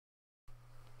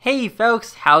Hey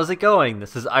folks, how's it going?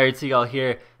 This is Seagull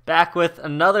here, back with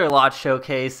another lot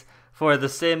showcase for The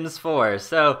Sims 4.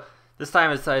 So this time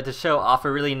I decided to show off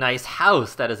a really nice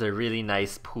house that has a really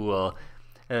nice pool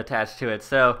attached to it.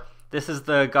 So this is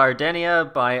the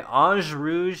Gardenia by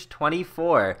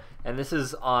Angerouge24, and this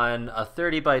is on a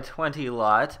 30 by 20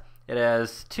 lot. It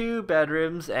has 2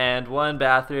 bedrooms and 1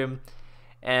 bathroom,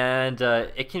 and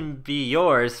it can be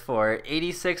yours for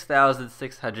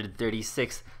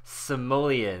 86,636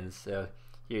 simoleons. So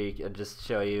here you can just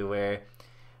show you where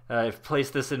I've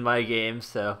placed this in my game.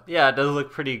 So yeah, it does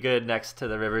look pretty good next to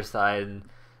the riverside and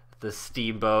the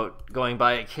steamboat going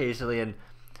by occasionally and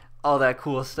all that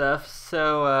cool stuff.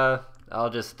 So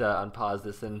I'll just unpause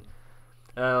this and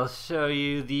I'll show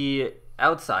you the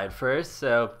outside first.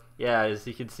 So yeah, as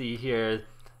you can see here,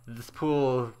 this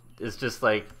pool is just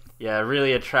like, yeah, it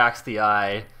really attracts the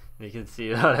eye. You can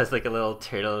see it has like a little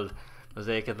turtle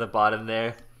mosaic at the bottom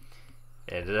there.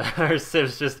 And our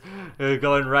Sim's just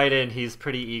going right in. He's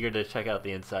pretty eager to check out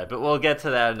the inside, but we'll get to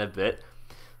that in a bit.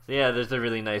 So yeah, there's a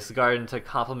really nice garden to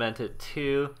complement it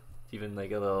too. Even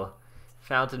like a little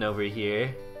fountain over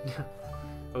here.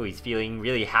 Oh, he's feeling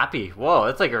really happy. Whoa,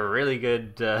 that's like a really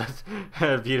good,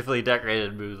 beautifully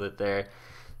decorated moodlet there.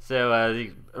 So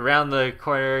around the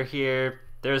corner here,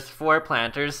 there's 4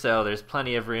 planters, so there's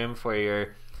plenty of room for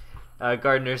your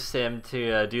gardener sim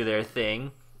to do their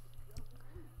thing.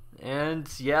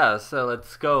 And yeah, so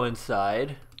let's go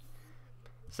inside.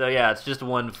 So yeah, it's just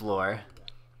 1 floor.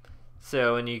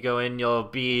 So when you go in, you'll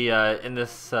be in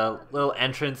this little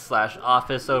entrance slash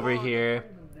office over here.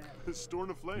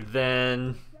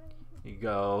 Then you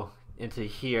go into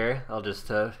here. I'll just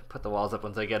put the walls up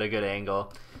once I get a good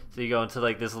angle. So you go into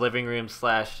like this living room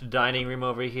slash dining room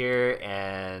over here,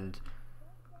 and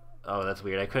oh, that's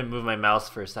weird. I couldn't move my mouse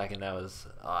for a second. That was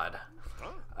odd.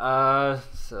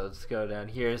 So let's go down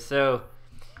here. So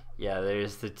yeah,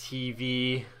 there's the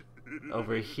TV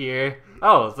over here.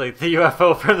 Oh, it's like the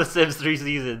UFO from The Sims 3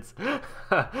 Seasons.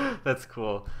 That's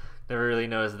cool. Never really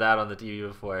noticed that on the TV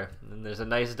before. And there's a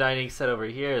nice dining set over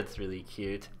here. It's really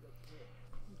cute.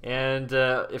 And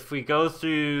if we go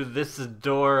through this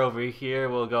door over here,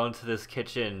 we'll go into this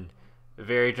kitchen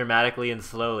very dramatically and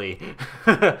slowly.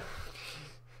 Yeah,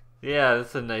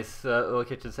 that's a nice little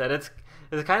kitchen set. It's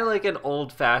kind of like an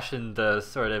old-fashioned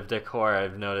sort of decor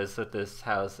I've noticed with this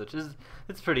house, which is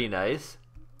it's pretty nice.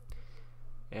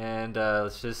 And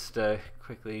let's just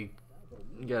quickly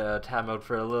get a tab mode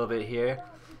for a little bit here.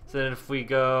 So then if we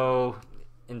go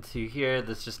into here,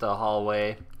 there's just a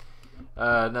hallway.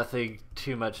 Nothing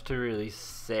too much to really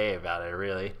say about it,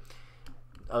 really.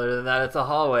 Other than that, it's a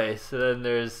hallway. So then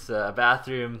there's a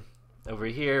bathroom over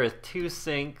here with 2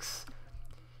 sinks.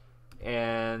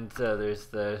 And there's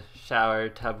the shower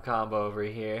tub combo over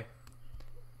here.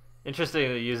 Interesting,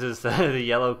 it uses the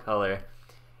yellow color.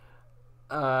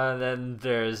 Then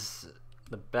there's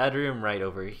the bedroom right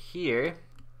over here.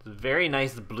 Very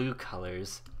nice blue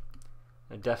colors.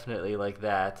 I definitely like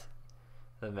that.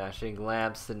 The matching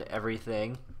lamps and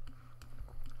everything.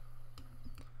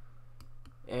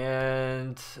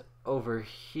 And over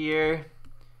here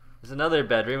there's another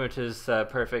bedroom, which is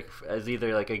perfect as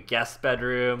either like a guest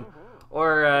bedroom,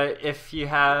 or if you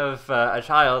have a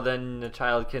child, then the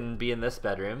child can be in this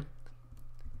bedroom.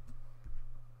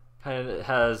 Kind of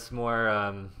has more,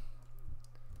 I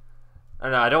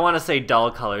don't know, I don't want to say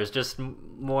dull colors, just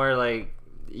more like,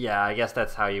 yeah, I guess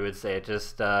that's how you would say it,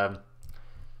 just, yeah,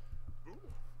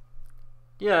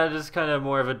 just kind of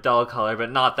more of a dull color, but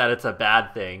not that it's a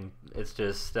bad thing. It's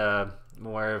just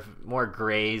more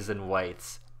grays and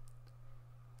whites.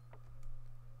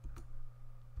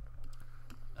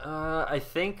 I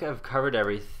think I've covered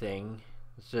everything.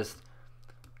 Let's just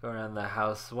go around the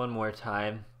house one more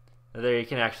time. There you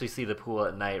can actually see the pool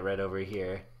at night right over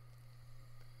here.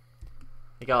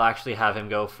 I think I'll actually have him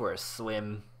go for a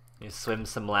swim. Swim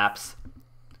some laps.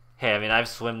 Hey, I mean, I've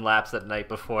swim laps at night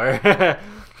before.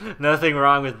 Nothing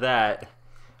wrong with that.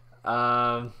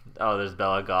 Oh, there's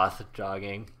Bella Goth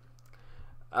jogging.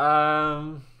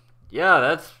 Yeah,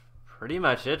 that's pretty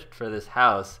much it for this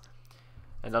house.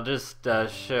 And I'll just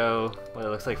show what it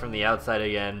looks like from the outside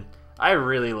again. I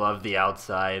really love the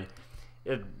outside.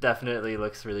 It definitely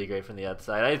looks really great from the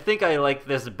outside. I think I like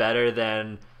this better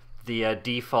than the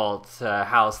default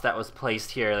house that was placed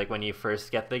here, like when you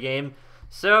first get the game.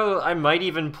 So I might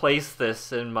even place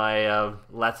this in my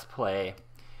Let's Play,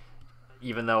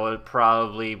 even though it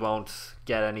probably won't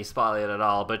get any spotlight at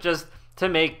all. But just to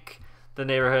make the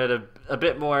neighborhood a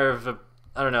bit more of a,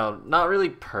 I don't know, not really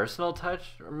personal touch,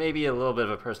 or maybe a little bit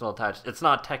of a personal touch. It's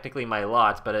not technically my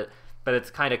lot, but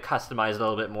it's kind of customized a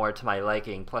little bit more to my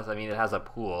liking. Plus, I mean, it has a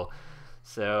pool.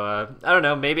 So I don't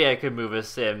know, maybe I could move a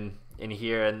sim in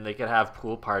here and they could have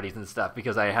pool parties and stuff,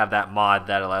 because I have that mod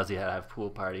that allows you to have pool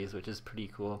parties, which is pretty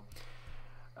cool.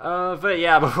 But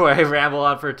yeah, before I ramble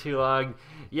on for too long,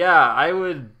 yeah, I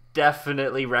would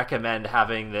definitely recommend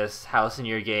having this house in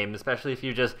your game, especially if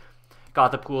you just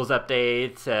got the pools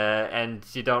update and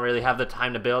you don't really have the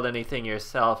time to build anything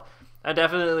yourself. I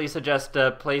definitely suggest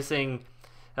placing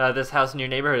this house in your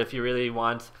neighborhood if you really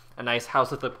want a nice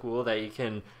house with a pool that you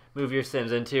can move your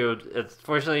sims into.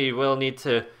 Fortunately, you will need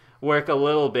to work a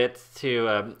little bit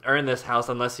to earn this house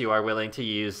unless you are willing to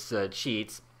use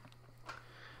cheats.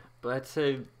 But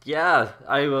yeah,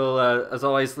 I will, as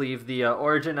always, leave the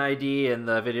origin ID in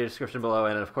the video description below,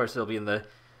 and of course it'll be in the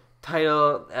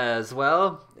title as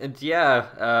well. And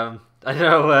yeah, I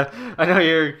know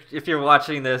if you're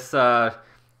watching this, the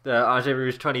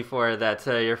Angerouge24, that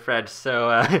you're French,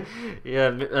 so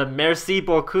yeah, merci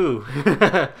beaucoup.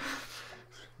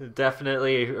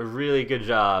 Definitely a really good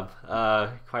job.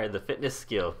 Acquired the fitness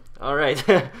skill. All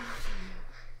right.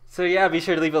 So yeah, be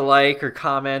sure to leave a like or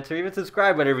comment or even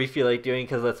subscribe, whatever you feel like doing,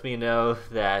 because it lets me know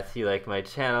that you like my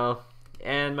channel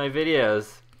and my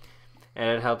videos.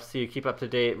 And it helps you keep up to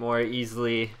date more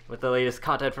easily with the latest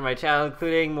content from my channel,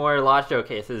 including more lot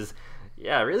showcases.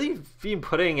 Yeah, really been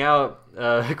putting out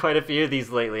quite a few of these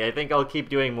lately. I think I'll keep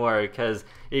doing more because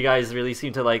you guys really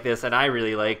seem to like this, and I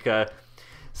really like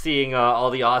seeing all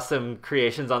the awesome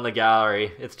creations on the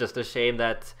gallery. It's just a shame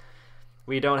that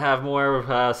we don't have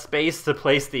more space to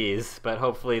place these, but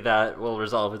hopefully that will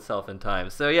resolve itself in time.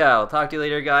 So yeah, I'll talk to you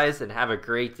later, guys, and have a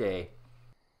great day.